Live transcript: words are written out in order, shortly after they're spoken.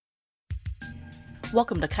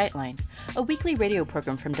Welcome to KiteLine, a weekly radio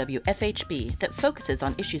program from WFHB that focuses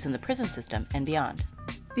on issues in the prison system and beyond.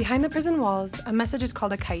 Behind the prison walls, a message is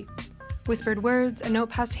called a kite. Whispered words, a note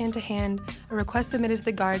passed hand to hand, a request submitted to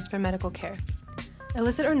the guards for medical care.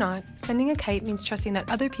 Illicit or not, sending a kite means trusting that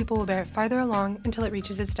other people will bear it farther along until it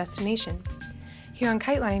reaches its destination. Here on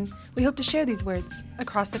KiteLine, we hope to share these words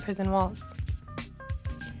across the prison walls.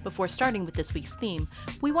 Before starting with this week's theme,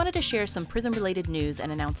 we wanted to share some prison-related news and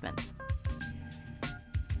announcements.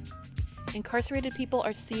 Incarcerated people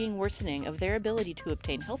are seeing worsening of their ability to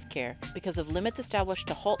obtain health care because of limits established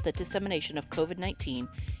to halt the dissemination of COVID-19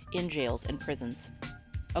 in jails and prisons.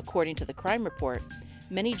 According to the crime report,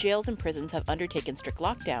 many jails and prisons have undertaken strict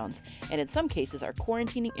lockdowns and in some cases are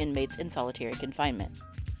quarantining inmates in solitary confinement.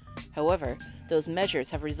 However, those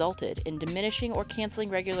measures have resulted in diminishing or canceling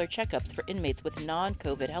regular checkups for inmates with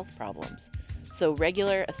non-COVID health problems, so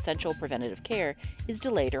regular essential preventative care is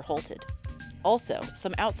delayed or halted. Also,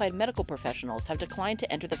 some outside medical professionals have declined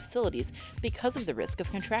to enter the facilities because of the risk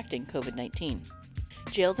of contracting COVID-19.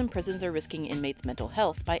 Jails and prisons are risking inmates' mental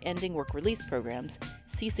health by ending work release programs,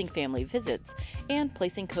 ceasing family visits, and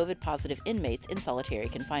placing COVID-positive inmates in solitary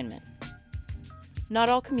confinement. Not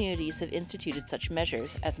all communities have instituted such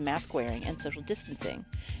measures as mask wearing and social distancing,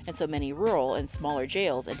 and so many rural and smaller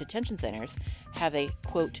jails and detention centers have a,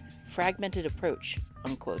 quote, fragmented approach,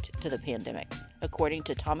 unquote, to the pandemic, according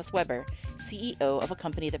to Thomas Weber, CEO of a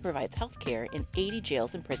company that provides health care in 80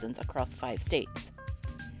 jails and prisons across 5 states.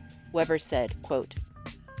 Weber said, quote,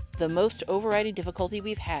 "The most overriding difficulty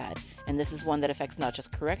we've had, and this is one that affects not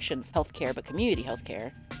just corrections healthcare but community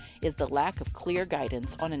healthcare, is the lack of clear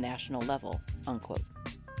guidance on a national level," unquote.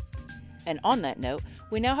 And on that note,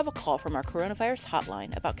 we now have a call from our coronavirus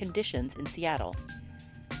hotline about conditions in Seattle.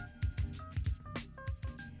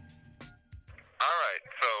 All right,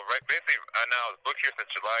 so basically, now I was booked here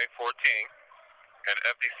since July 14th, and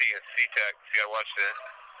FDC and CTAC, Seattle, Washington,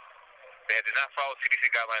 they did not follow CDC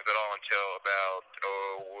guidelines at all until about a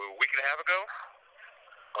week and a half ago.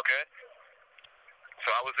 Okay,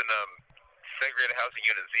 so I was in segregated housing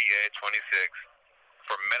unit ZA-26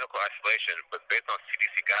 for medical isolation, but based on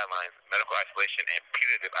CDC guidelines, medical isolation and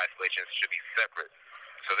punitive isolation should be separate.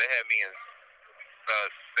 So they had me in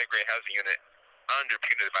segregated housing unit under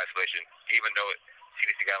punitive isolation, even though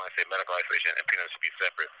CDC guidelines say medical isolation and punitive should be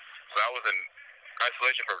separate. So I was in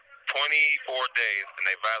isolation for 24 days, and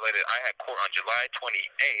they violated. I had court on July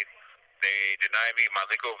 28th. They denied me my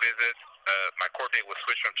legal visits. My court date was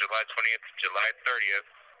switched from July 20th to July 30th.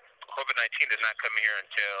 COVID-19 did not come here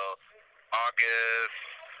until August,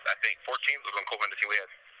 I think, 14th was when COVID-19. We had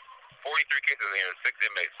 43 cases in here, 6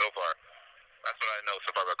 inmates so far. That's what I know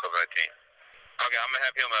so far about COVID-19. Okay, I'm going to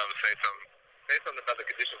have him say something about the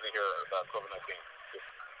conditions in here about COVID-19.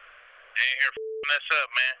 They ain't here to mess up,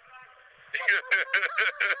 man.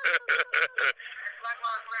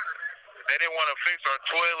 They didn't want to fix our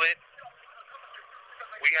toilet.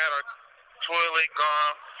 We had our toilet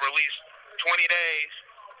gone for at least 20 days.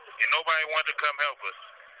 And nobody wanted to come help us.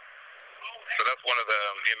 So that's one of the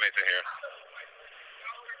inmates in here.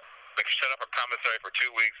 They shut up our commissary for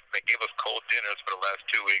 2 weeks. They gave us cold dinners for the last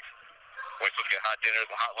 2 weeks. We're supposed to get hot dinners,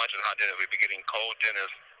 hot lunches, and hot dinners. We've been getting cold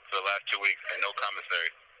dinners for the last 2 weeks and no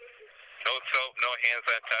commissary. No soap, no hand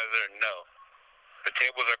sanitizer, no. The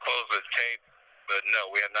tables are closed with tape, but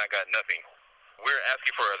no, we have not got nothing. We're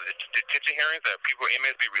asking for detention hearings that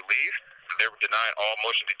inmates be released. They're denying all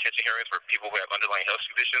motion detention hearings for people who have underlying health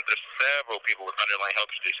conditions. There's several people with underlying health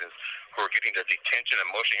conditions who are getting their detention and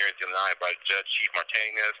motion hearings denied by Judge Chief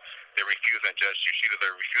Martinez. They're refusing, Judge Yoshida,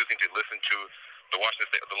 they're refusing to listen to the Washington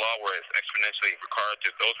State the law where it's exponentially required to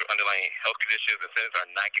those with underlying health conditions and sentences are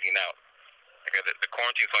not getting out. Okay, the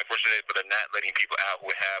quarantine is only 14 days, but they're not letting people out who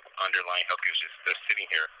have underlying health conditions. They're sitting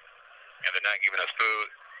here, and they're not giving us food.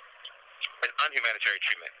 And unhumanitarian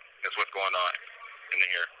treatment is what's going on in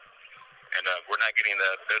here. And we're not getting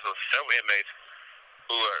there's several inmates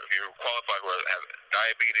who are qualified who have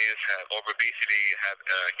diabetes, have obesity, have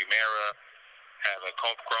Humira, have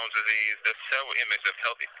Crohn's disease. There's several inmates with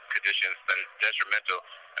health conditions that are detrimental,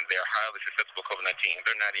 and they are highly susceptible to COVID-19.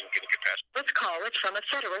 They're not even getting compassion. This call is from a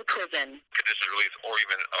federal prison. Conditions release or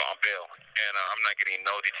even on bail. And I'm not getting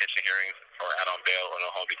no detention hearings or out on bail or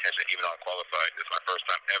no home detention, even though I'm qualified. This is my first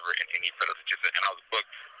time ever in any federal detention. And I was booked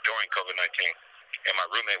during COVID-19. And my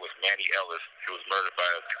roommate was Manny Ellis, who was murdered by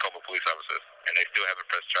Tacoma police officers. And they still haven't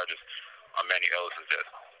pressed charges on Manny Ellis' death.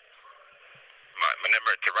 My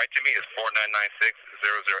number to write to me is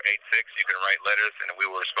 4996-0086. You can write letters and we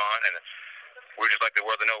will respond. And we'd just like the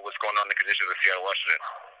world to know what's going on in the conditions of Seattle, Washington,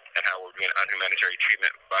 and how we're being unhumanitarian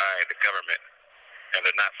treatment by the government. and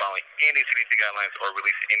they're not following any CDC guidelines or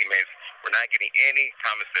releasing any meds. We're not getting any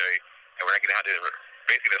commissary, and we're not getting how to.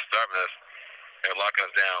 Basically, they're starving us, they're locking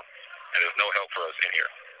us down, and there's no help for us in here.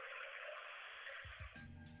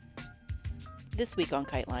 This week on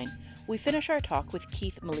KiteLine, we finish our talk with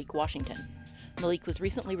Keith Malik Washington. Malik was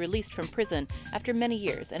recently released from prison after many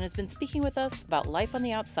years and has been speaking with us about life on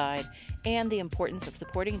the outside and the importance of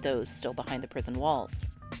supporting those still behind the prison walls.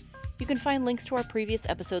 You can find links to our previous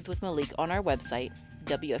episodes with Malik on our website,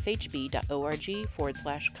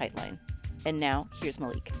 wfhb.org/KiteLine. And now, here's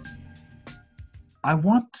Malik. I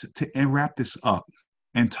want to wrap this up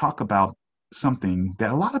and talk about something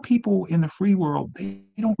that a lot of people in the free world, they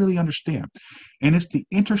don't really understand. And it's the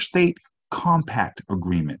Interstate Compact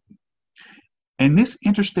Agreement. And this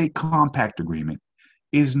Interstate Compact Agreement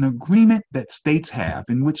is an agreement that states have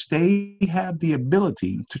in which they have the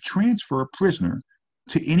ability to transfer a prisoner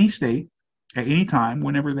to any state at any time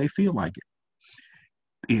whenever they feel like it.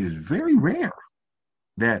 It is very rare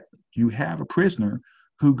that you have a prisoner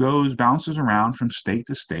who bounces around from state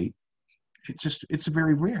to state. It's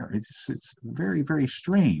very rare. It's very, very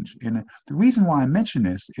strange. And the reason why I mention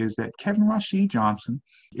this is that Kevin Rashid Johnson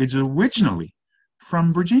is originally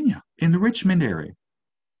from Virginia in the Richmond area.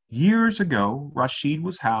 Years ago, Rashid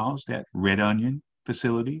was housed at Red Onion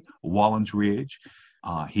facility, Wallens Ridge.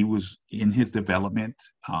 He was in his development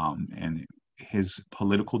and his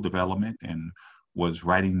political development, and was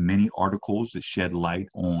writing many articles that shed light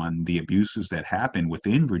on the abuses that happened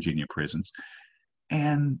within Virginia prisons.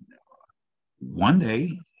 And one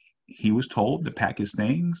day he was told to pack his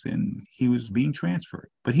things and he was being transferred.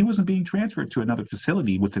 But he wasn't being transferred to another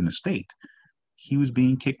facility within the state. He was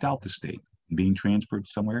being kicked out the state, being transferred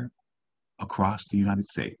somewhere across the United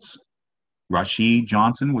States. Rashid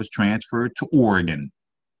Johnson was transferred to Oregon.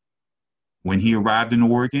 When he arrived in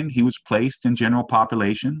Oregon, he was placed in general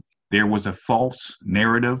population. There was a false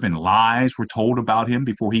narrative and lies were told about him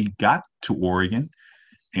before he got to Oregon.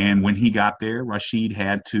 And when he got there, Rashid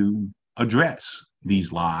had to address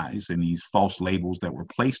these lies and these false labels that were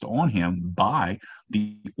placed on him by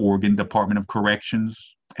the Oregon Department of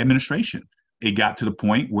Corrections administration. It got to the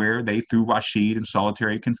point where they threw Rashid in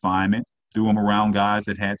solitary confinement, threw him around guys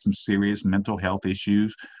that had some serious mental health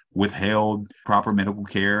issues, withheld proper medical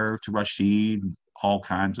care to Rashid, all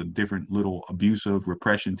kinds of different little abusive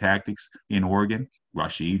repression tactics in Oregon.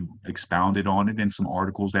 Rashid expounded on it in some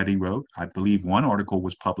articles that he wrote. I believe one article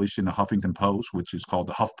was published in the Huffington Post, which is called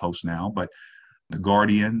the HuffPost now, but the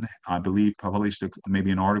Guardian, I believe, published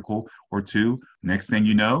maybe an article or two. Next thing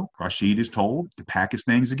you know, Rashid is told to pack his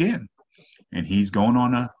things again, and he's going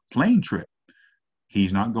on a plane trip.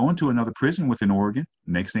 He's not going to another prison within Oregon.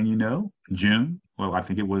 Next thing you know, June, well, I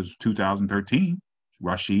think it was 2013,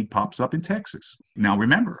 Rashid pops up in Texas. Now,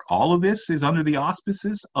 remember, all of this is under the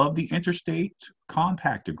auspices of the Interstate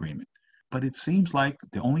Compact Agreement. But it seems like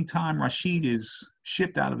the only time Rashid is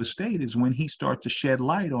shipped out of the state is when he starts to shed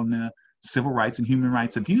light on the civil rights and human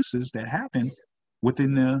rights abuses that happen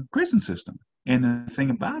within the prison system. And the thing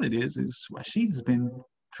about it is Rashid has been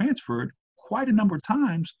transferred quite a number of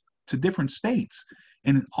times to different states.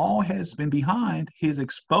 And it all has been behind his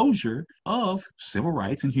exposure of civil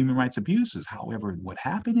rights and human rights abuses. However, what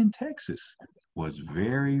happened in Texas was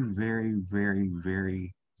very, very, very,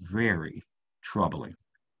 very, very troubling.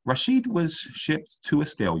 Rashid was shipped to a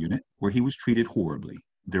Estelle unit where he was treated horribly.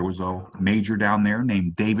 There was a major down there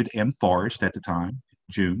named David M. Forrest at the time,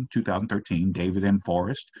 June 2013. David M.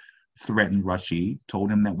 Forrest threatened Rashid,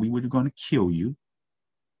 told him that we were going to kill you,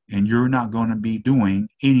 and you're not going to be doing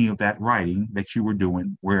any of that writing that you were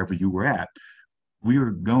doing wherever you were at. We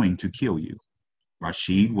are going to kill you.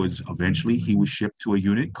 Rashid was shipped to a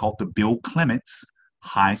unit called the Bill Clements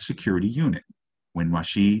High Security Unit. When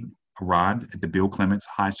Rashid arrived at the Bill Clements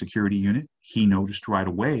High Security Unit, he noticed right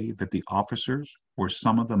away that the officers were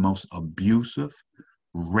some of the most abusive,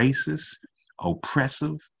 racist,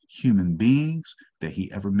 oppressive human beings that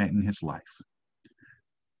he ever met in his life.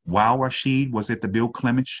 While Rashid was at the Bill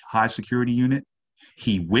Clements High Security Unit,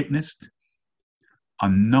 he witnessed a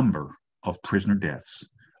number of prisoner deaths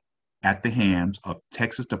at the hands of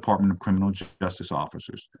Texas Department of Criminal Justice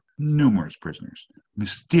officers. Numerous prisoners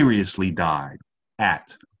mysteriously died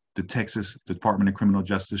at the Texas Department of Criminal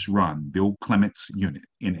Justice run Bill Clements Unit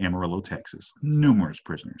in Amarillo, Texas. Numerous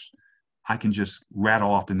prisoners. I can just rattle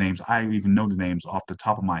off the names. I even know the names off the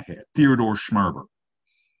top of my head. Theodore Schmerber,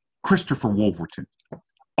 Christopher Wolverton,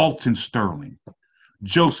 Alton Sterling,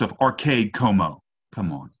 Joseph Arcade Como,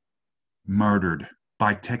 come on, murdered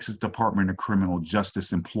by Texas Department of Criminal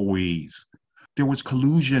Justice employees. There was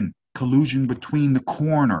collusion between the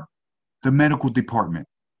coroner, the medical department,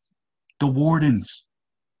 the wardens,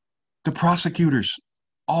 The prosecutors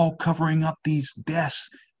all covering up these deaths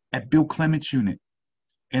at Bill Clements Unit.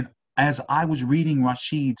 And as I was reading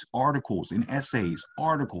Rashid's articles and essays,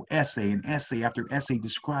 article, essay, and essay after essay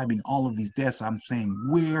describing all of these deaths, I'm saying,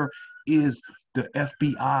 where is the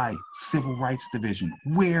FBI Civil Rights Division?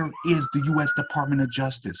 Where is the U.S. Department of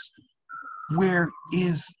Justice? Where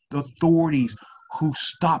is the authorities who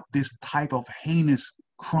stop this type of heinous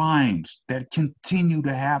crimes that continue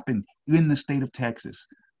to happen in the state of Texas?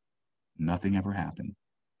 Nothing ever happened.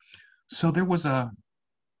 So there was a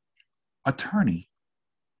attorney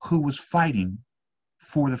who was fighting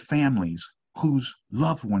for the families whose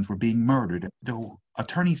loved ones were being murdered. The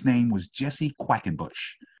attorney's name was Jesse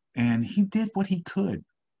Quackenbush, and he did what he could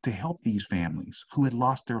to help these families who had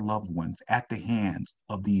lost their loved ones at the hands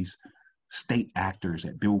of these state actors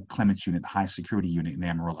at Bill Clements Unit, High Security Unit in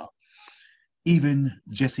Amarillo. Even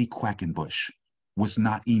Jesse Quackenbush was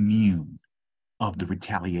not immune of the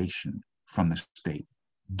retaliation from the state.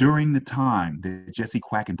 During the time that Jesse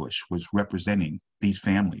Quackenbush was representing these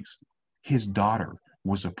families, his daughter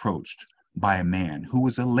was approached by a man who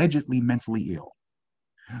was allegedly mentally ill.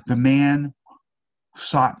 The man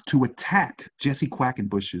sought to attack Jesse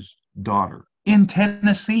Quackenbush's daughter in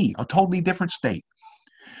Tennessee, a totally different state.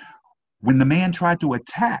 When the man tried to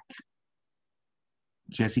attack,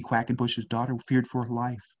 Jesse Quackenbush's daughter feared for her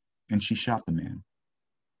life, and she shot the man.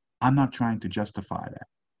 I'm not trying to justify that,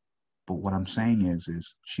 but what I'm saying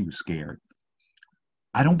is she was scared.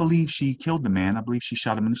 I don't believe she killed the man. I believe she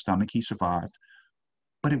shot him in the stomach. He survived,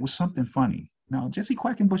 but it was something funny. Now, Jesse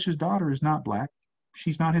Quackenbush's daughter is not black.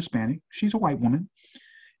 She's not Hispanic. She's a white woman,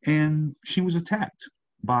 and she was attacked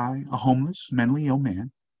by a homeless, mentally ill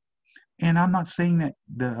man. And I'm not saying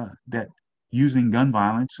that using gun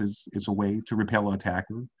violence is a way to repel an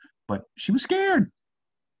attacker, but she was scared.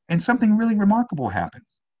 And something really remarkable happened.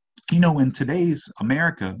 In today's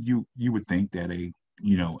America, you would think that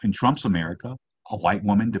in Trump's America, a white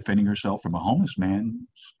woman defending herself from a homeless man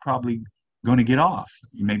is probably going to get off,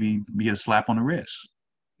 maybe get a slap on the wrist.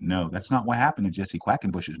 No, that's not what happened to Jesse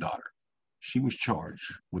Quackenbush's daughter. She was charged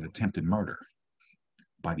with attempted murder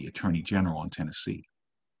by the Attorney General in Tennessee.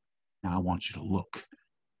 Now I want you to look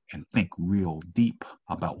and think real deep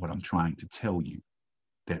about what I'm trying to tell you,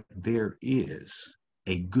 that there is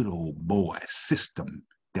a good old boy system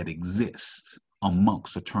that exists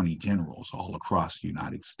amongst attorney generals all across the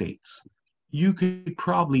United States. You could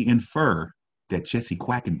probably infer that Jesse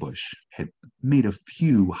Quackenbush had made a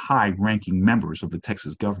few high-ranking members of the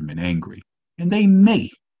Texas government angry, and they may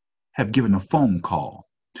have given a phone call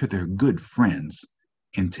to their good friends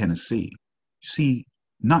in Tennessee. See,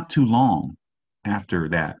 not too long after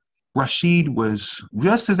that, Rashid was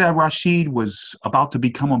about to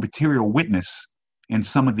become a material witness in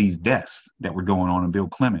some of these deaths that were going on in Bill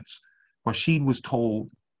Clements. Rashid was told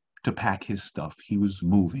to pack his stuff. He was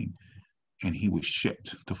moving, and he was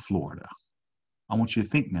shipped to Florida. I want you to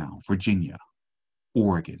think now, Virginia,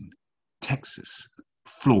 Oregon, Texas,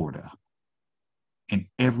 Florida. And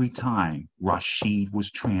every time Rashid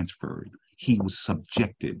was transferred, he was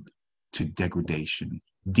subjected to degradation,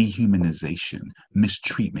 dehumanization,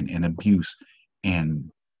 mistreatment, and abuse.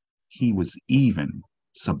 And he was even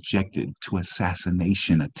subjected to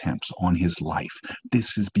assassination attempts on his life.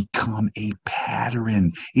 This has become a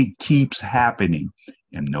pattern. It keeps happening,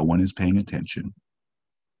 and no one is paying attention.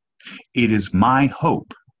 It is my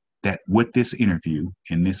hope that with this interview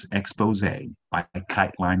and this expose by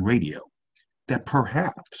KiteLine Radio, that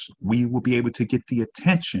perhaps we will be able to get the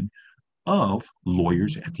attention of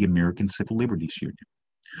lawyers at the American Civil Liberties Union.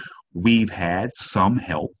 We've had some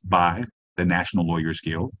help by the National Lawyers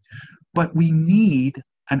Guild, but we need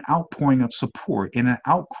an outpouring of support and an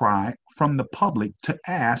outcry from the public to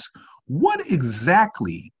ask what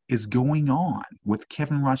exactly is going on with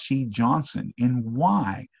Kevin Rashid Johnson, and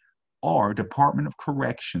why are Department of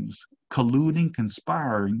Corrections colluding,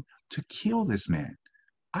 conspiring to kill this man?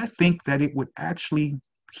 I think that it would actually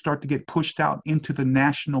start to get pushed out into the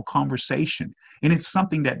national conversation. And it's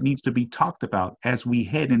something that needs to be talked about as we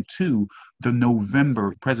head into the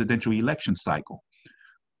November presidential election cycle.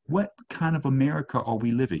 What kind of America are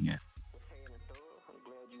we living in?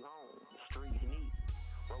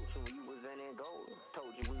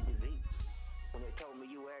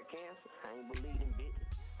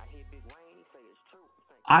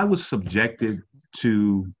 I was subjected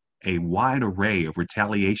to a wide array of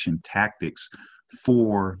retaliation tactics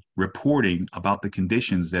for reporting about the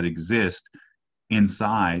conditions that exist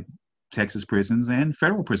inside Texas prisons and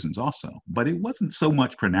federal prisons also. But it wasn't so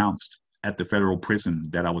much pronounced at the federal prison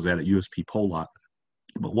that I was at USP Pollock.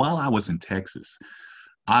 But while I was in Texas,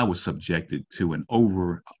 I was subjected to an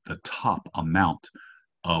over-the-top amount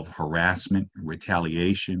of harassment,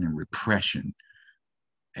 retaliation, and repression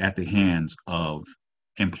at the hands of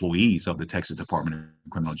employees of the Texas Department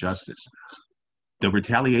of Criminal Justice. The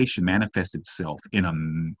retaliation manifested itself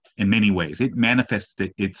in many ways. It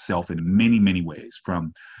manifested itself in many ways,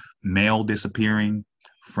 from mail disappearing,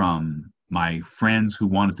 from my friends who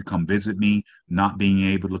wanted to come visit me not being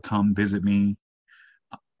able to come visit me.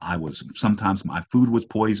 Sometimes my food was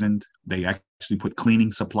poisoned. They actually put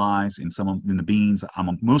cleaning supplies in the beans. I'm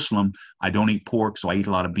a Muslim. I don't eat pork, so I eat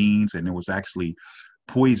a lot of beans, and there was actually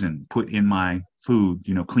poison put in my food.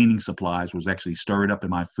 Cleaning supplies was actually stirred up in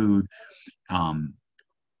my food.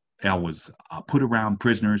 I was put around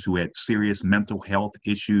prisoners who had serious mental health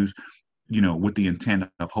issues, with the intent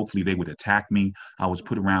of hopefully they would attack me. I was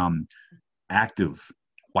put around active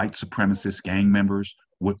white supremacist gang members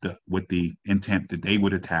with the intent that they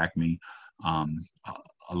would attack me.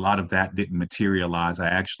 A lot of that didn't materialize. I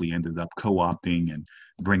actually ended up co-opting and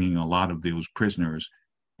bringing a lot of those prisoners,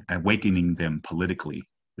 awakening them politically.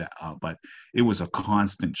 But it was a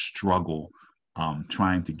constant struggle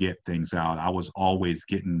trying to get things out. I was always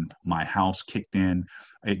getting my house kicked in.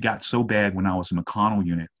 It got so bad when I was in McConnell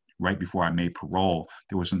unit, right before I made parole.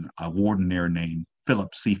 There was a warden there named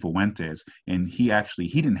Philip C. Fuentes, and he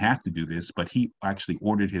didn't have to do this, but he actually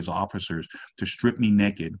ordered his officers to strip me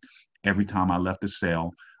naked every time I left the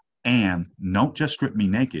cell. And don't just strip me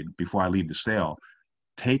naked before I leave the cell.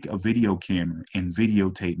 Take a video camera and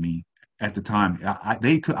videotape me. At the time,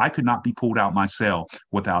 I could not be pulled out my cell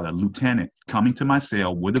without a lieutenant coming to my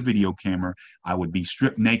cell with a video camera. I would be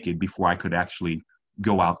stripped naked before I could actually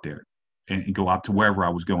go out there and go out to wherever I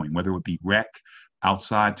was going, whether it would be rec,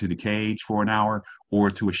 outside to the cage for an hour,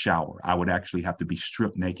 or to a shower. I would actually have to be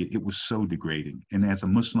stripped naked. It was so degrading. And as a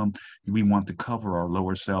Muslim, we want to cover our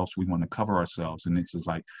lower selves. We want to cover ourselves. And it's just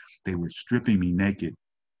like they were stripping me naked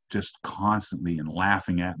just constantly and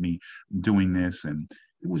laughing at me doing this. And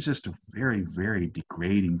it was just a very, very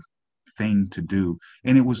degrading thing to do.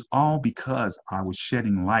 And it was all because I was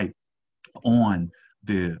shedding light on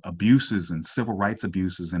the abuses and civil rights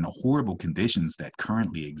abuses and the horrible conditions that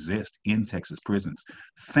currently exist in Texas prisons.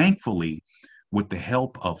 Thankfully, with the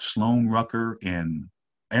help of Sloan Rucker and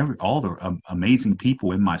all the amazing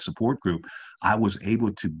people in my support group, I was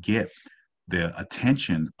able to get the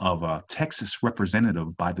attention of a Texas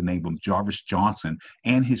representative by the name of Jarvis Johnson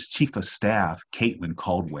and his chief of staff, Caitlin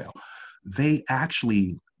Caldwell. They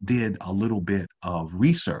actually did a little bit of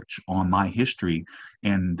research on my history,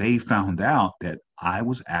 and they found out that I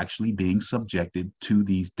was actually being subjected to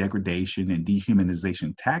these degradation and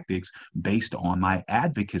dehumanization tactics based on my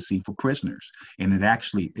advocacy for prisoners. And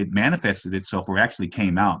it manifested itself, or actually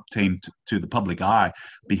came to the public eye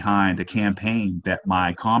behind a campaign that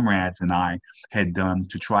my comrades and I had done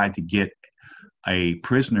to try to get a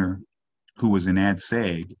prisoner who was in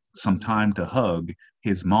ADSEG some time to hug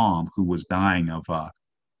his mom, who was dying of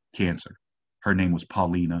cancer. Her name was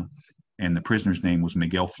Paulina, and the prisoner's name was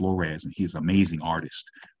Miguel Flores, and he's an amazing artist.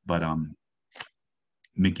 But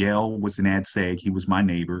Miguel was in ADSEG. He was my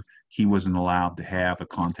neighbor. He wasn't allowed to have a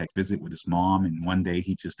contact visit with his mom. And one day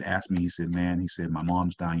he just asked me, he said, my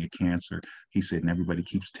mom's dying of cancer. He said, and everybody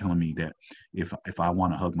keeps telling me that if I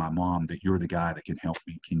want to hug my mom, that you're the guy that can help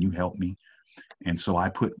me. Can you help me? And so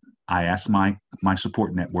I asked my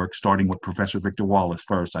support network, starting with Professor Victor Wallace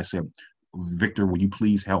first. I said, Victor, will you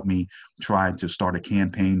please help me try to start a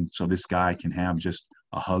campaign so this guy can have just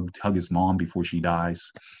a hug his mom before she dies?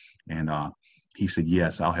 And he said,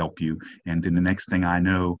 yes, I'll help you. And then the next thing I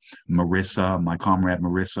know, Marissa, my comrade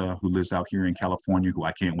Marissa, who lives out here in California, who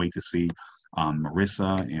I can't wait to see,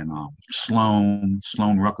 Marissa and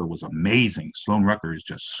Sloan Rucker was amazing. Sloan Rucker is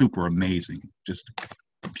just super amazing, just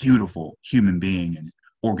a beautiful human being and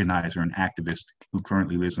organizer and activist who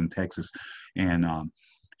currently lives in Texas. And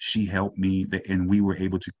she helped me, and we were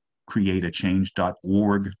able to create a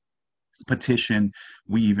change.org petition.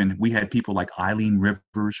 We had people like Eileen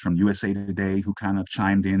Rivers from USA Today who kind of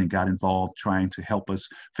chimed in and got involved trying to help us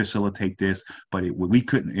facilitate this, but we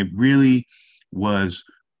couldn't. It really was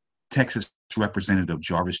Texas Representative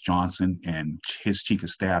Jarvis Johnson and his chief of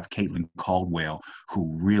staff, Caitlin Caldwell,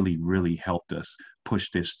 who really, really helped us push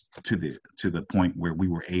this to the point where we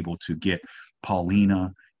were able to get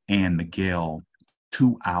Paulina and Miguel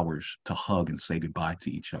 2 hours to hug and say goodbye to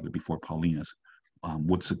each other before Paulina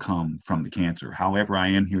would succumb from the cancer. However, I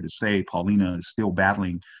am here to say Paulina is still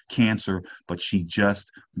battling cancer, but she just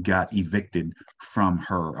got evicted from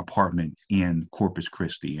her apartment in Corpus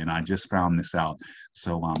Christi. And I just found this out.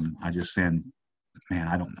 So I just said,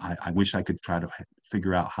 man, I wish I could try to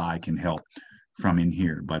figure out how I can help from in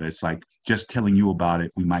here, but it's like just telling you about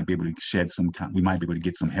it, we might be able to we might be able to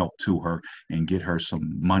get some help to her and get her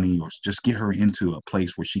some money, or just get her into a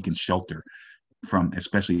place where she can shelter from,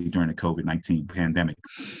 especially during the COVID-19 pandemic.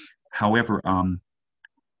 However,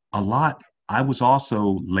 I was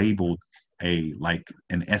also labeled an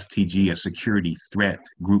STG, a security threat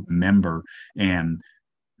group member, and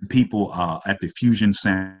people at the Fusion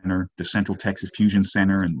Center, the Central Texas Fusion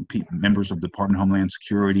Center, and members of the Department of Homeland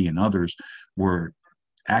Security and others were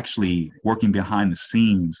actually working behind the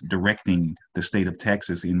scenes, directing the state of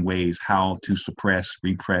Texas in ways how to suppress,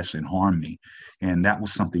 repress, and harm me. And that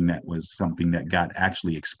was something that got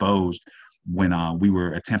actually exposed when we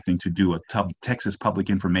were attempting to do a Texas Public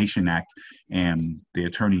Information Act, and the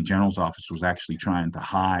Attorney General's office was actually trying to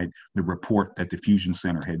hide the report that the Fusion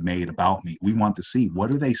Center had made about me. We want to see, what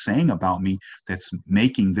are they saying about me that's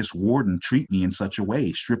making this warden treat me in such a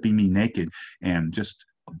way, stripping me naked and just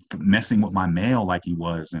messing with my mail like he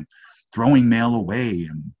was, and throwing mail away,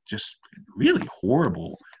 and just really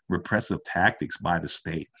horrible repressive tactics by the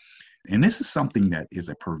state. And this is something that is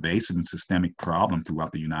a pervasive and systemic problem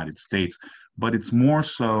throughout the United States, but it's more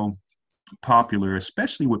so popular,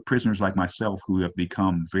 especially with prisoners like myself, who have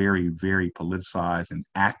become very, very politicized and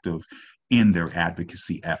active in their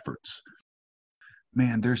advocacy efforts.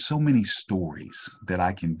 Man, there's so many stories that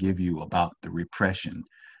I can give you about the repression,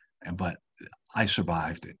 but I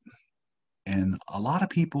survived it. And a lot of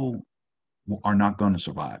people are not going to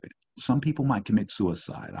survive it. Some people might commit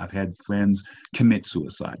suicide. I've had friends commit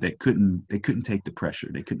suicide. They couldn't take the pressure.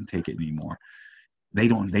 They couldn't take it anymore. They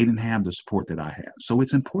didn't have the support that I have. So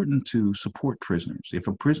it's important to support prisoners. If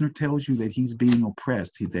a prisoner tells you that he's being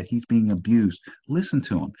oppressed, that he's being abused, listen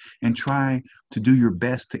to him and try to do your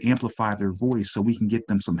best to amplify their voice so we can get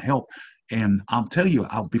them some help. And I'll tell you,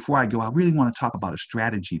 before I go, I really want to talk about a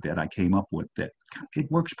strategy that I came up with that it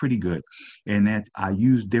works pretty good. And that I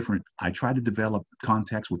try to develop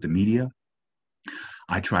contacts with the media.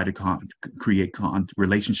 I try to create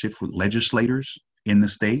relationships with legislators in the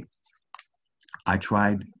state. I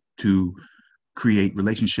tried to create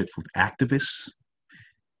relationships with activists,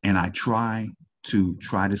 and I try to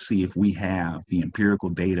see if we have the empirical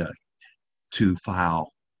data to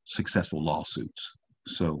file successful lawsuits.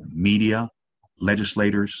 So media,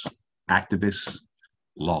 legislators, activists,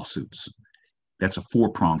 lawsuits. That's a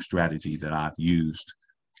 4-pronged strategy that I've used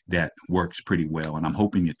that works pretty well. And I'm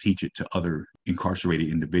hoping to teach it to other incarcerated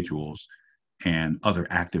individuals and other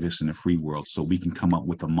activists in the free world so we can come up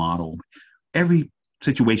with a model. Every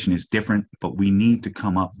situation is different, but we need to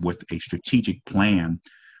come up with a strategic plan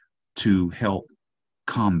to help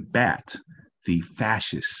combat the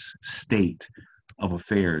fascist state of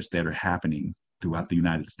affairs that are happening throughout the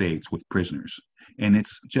United States with prisoners. And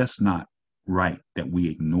it's just not right that we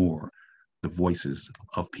ignore the voices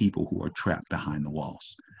of people who are trapped behind the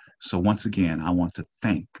walls. So once again, I want to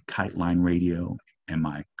thank KiteLine Radio and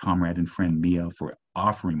my comrade and friend Mia for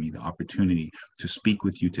offering me the opportunity to speak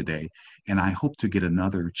with you today. And I hope to get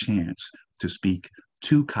another chance to speak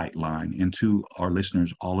to KiteLine and to our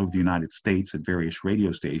listeners all over the United States at various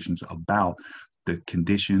radio stations about the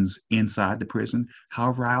conditions inside the prison.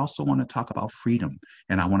 However, I also want to talk about freedom,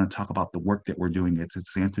 and I want to talk about the work that we're doing at the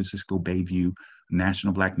San Francisco Bayview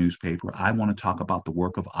National Black newspaper. I want to talk about the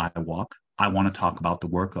work of IWalk. I want to talk about the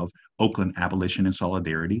work of Oakland Abolition and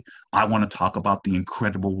Solidarity. I want to talk about the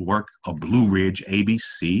incredible work of Blue Ridge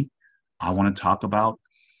ABC. I want to talk about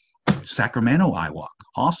Sacramento IWalk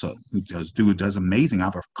also, who does amazing. I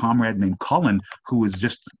have a comrade named Cullen who is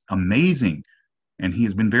just amazing, and he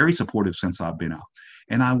has been very supportive since I've been out.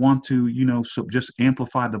 And I want to, just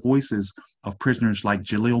amplify the voices of prisoners like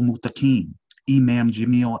Jalil Muttaqin, Imam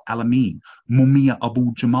Jamil Alameen, Mumia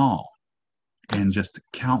Abu Jamal, and just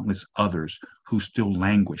countless others who still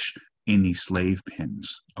languish in these slave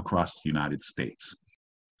pens across the United States.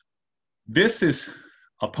 This is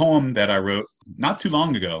a poem that I wrote not too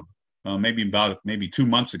long ago, maybe 2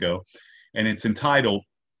 months ago, and it's entitled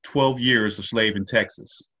 12 Years a Slave in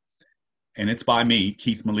Texas. And it's by me,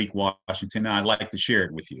 Keith Malik Washington, and I'd like to share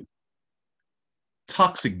it with you.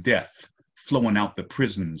 Toxic death flowing out the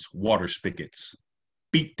prison's water spigots,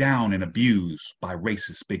 beat down and abused by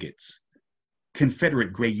racist bigots.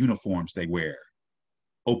 Confederate gray uniforms they wear,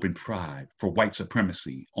 open pride for white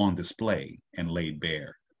supremacy on display and laid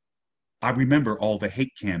bare. I remember all the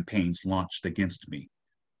hate campaigns launched against me.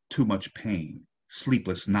 Too much pain,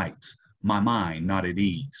 sleepless nights, my mind not at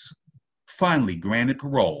ease. Finally granted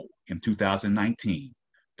parole in 2019,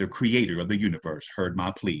 the creator of the universe heard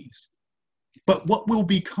my pleas. But what will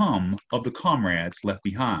become of the comrades left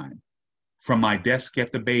behind? From my desk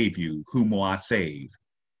at the Bayview, whom will I save?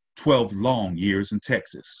 12 long years in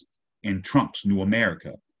Texas, In Trump's new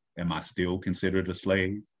America, am I still considered a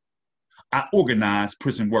slave? I organized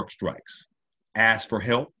prison work strikes, asked for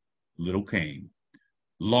help, little came.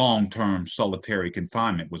 Long-term solitary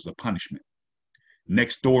confinement was the punishment.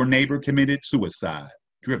 Next door neighbor committed suicide,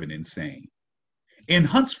 driven insane. In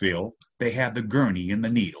Huntsville, they had the gurney and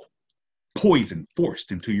the needle, poison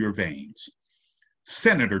forced into your veins.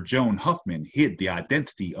 Senator Joan Huffman hid the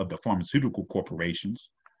identity of the pharmaceutical corporations.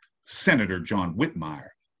 Senator John Whitmire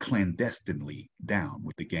clandestinely down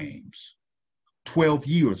with the games. 12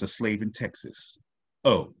 years a slave in Texas.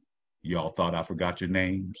 Oh, y'all thought I forgot your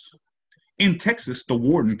names? In Texas, the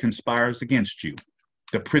warden conspires against you.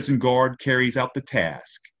 The prison guard carries out the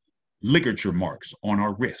task. Ligature marks on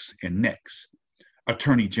our wrists and necks.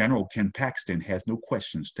 Attorney General Ken Paxton has no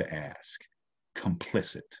questions to ask.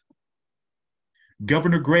 Complicit.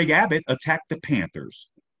 Governor Greg Abbott attacked the Panthers.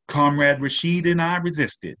 Comrade Rashid and I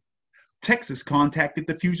resisted. Texas contacted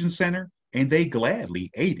the Fusion Center, and they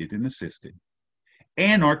gladly aided and assisted.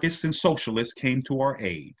 Anarchists and socialists came to our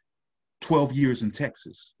aid. 12 years in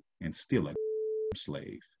Texas, and still a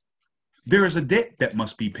slave. There is a debt that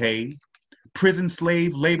must be paid. Prison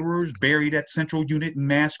slave laborers buried at Central Unit in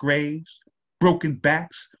mass graves. Broken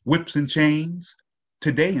backs, whips and chains.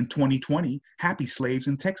 Today in 2020, happy slaves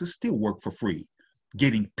in Texas still work for free,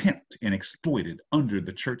 getting pimped and exploited under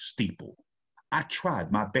the church steeple. I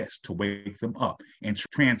tried my best to wake them up and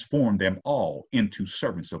transform them all into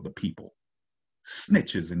servants of the people.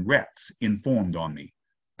 Snitches and rats informed on me.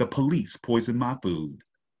 The police poisoned my food.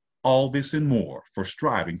 All this and more for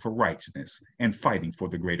striving for righteousness and fighting for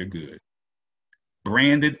the greater good.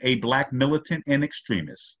 Branded a black militant and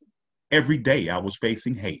extremist. Every day I was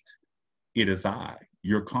facing hate. It is I,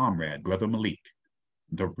 your comrade, Brother Malik,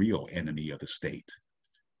 the real enemy of the state.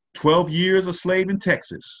 12 years a slave in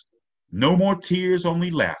Texas. No more tears,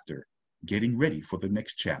 only laughter. Getting ready for the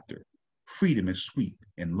next chapter. Freedom is sweet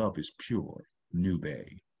and love is pure. Nube.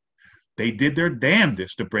 They did their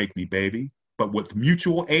damnedest to break me, baby, but with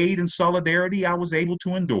mutual aid and solidarity, I was able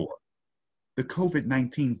to endure. The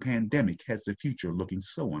COVID-19 pandemic has the future looking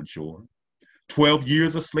so unsure. 12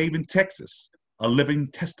 years a slave in Texas, a living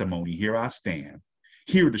testimony, here I stand,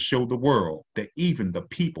 here to show the world that even the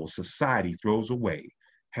people society throws away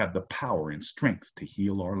have the power and strength to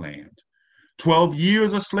heal our land. 12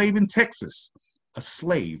 years a slave in Texas, a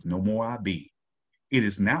slave no more I be. It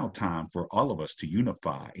is now time for all of us to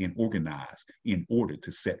unify and organize in order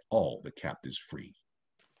to set all the captives free.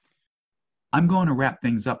 I'm going to wrap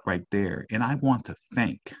things up right there, and I want to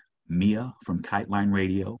thank Mia from KiteLine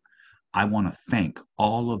Radio. I want to thank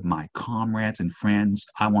all of my comrades and friends.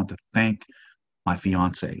 I want to thank my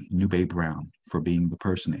fiance, Nube Brown, for being the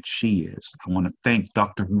person that she is. I want to thank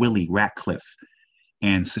Dr. Willie Ratcliffe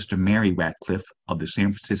and Sister Mary Ratcliffe of the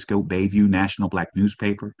San Francisco Bayview National Black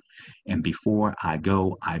Newspaper. And before I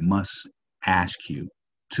go, I must ask you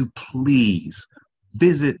to please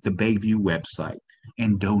visit the Bayview website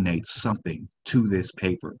and donate something to this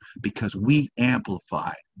paper, because we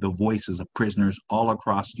amplify the voices of prisoners all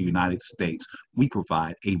across the United States. We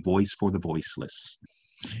provide a voice for the voiceless.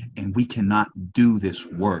 And we cannot do this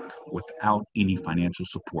work without any financial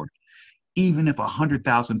support. Even if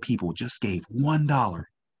 100,000 people just gave $1,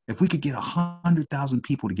 if we could get 100,000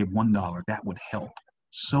 people to give $1, that would help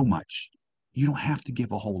so much. You don't have to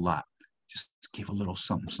give a whole lot. Just give a little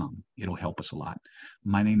something, something. It'll help us a lot.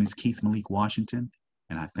 My name is Keith Malik Washington,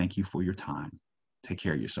 and I thank you for your time. Take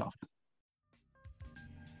care of yourself.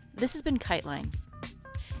 This has been KiteLine.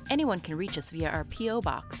 Anyone can reach us via our P.O.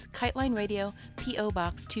 Box, KiteLine Radio, P.O.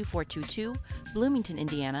 Box 2422, Bloomington,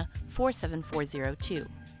 Indiana 47402.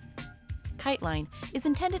 KiteLine is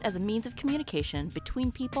intended as a means of communication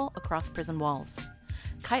between people across prison walls.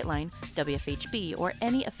 KiteLine, WFHB, or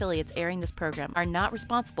any affiliates airing this program are not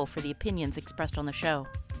responsible for the opinions expressed on the show.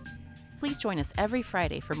 Please join us every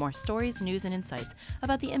Friday for more stories, news, and insights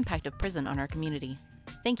about the impact of prison on our community.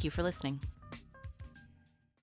 Thank you for listening.